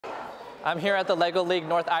I'm here at the Lego League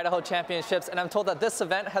North Idaho Championships, and I'm told that this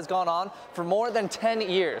event has gone on for more than 10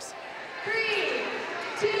 years. 3,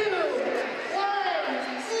 2, 1,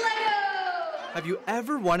 Lego! Have you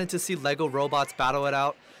ever wanted to see Lego robots battle it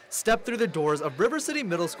out? Step through the doors of River City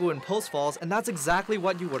Middle School in Post Falls, and that's exactly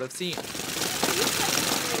what you would have seen.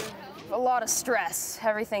 A lot of stress.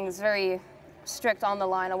 Everything's very strict on the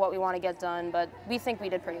line of what we want to get done, but we think we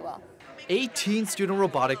did pretty well. 18 student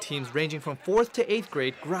robotic teams ranging from 4th to 8th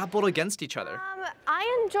grade grappled against each other.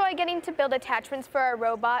 I enjoy getting to build attachments for our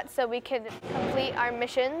robot so we can complete our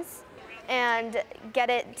missions and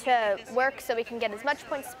get it to work so we can get as much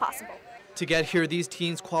points as possible. To get here, these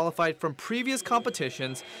teams qualified from previous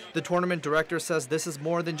competitions. The tournament director says this is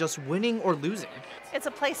more than just winning or losing. It's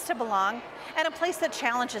a place to belong and a place that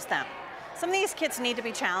challenges them. Some of these kids need to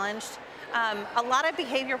be challenged. A lot of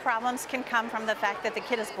behavior problems can come from the fact that the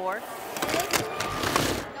kid is bored.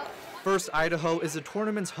 First Idaho is the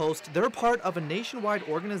tournament's host. They're part of a nationwide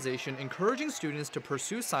organization encouraging students to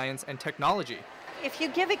pursue science and technology. If you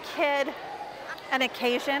give a kid an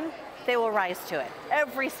occasion, they will rise to it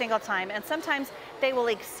every single time, and sometimes they will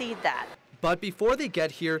exceed that. But before they get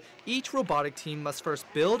here, each robotic team must first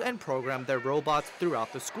build and program their robots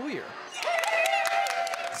throughout the school year.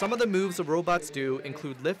 Some of the moves the robots do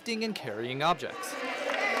include lifting and carrying objects.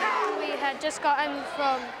 We had just gotten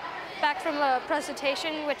back from a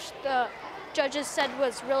presentation which the judges said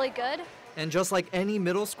was really good. And just like any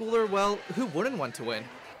middle schooler, well, who wouldn't want to win?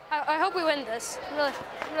 I hope we win this. I'm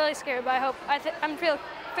really scared, but I'm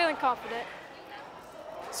feeling confident.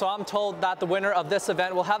 So I'm told that the winner of this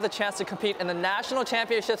event will have the chance to compete in the national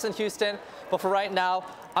championships in Houston. But for right now,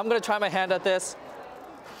 I'm going to try my hand at this.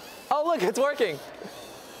 Oh, look, it's working.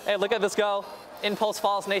 Hey, look at this go. In Post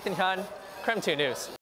Falls, Nathan Hyun, KREM 2 News.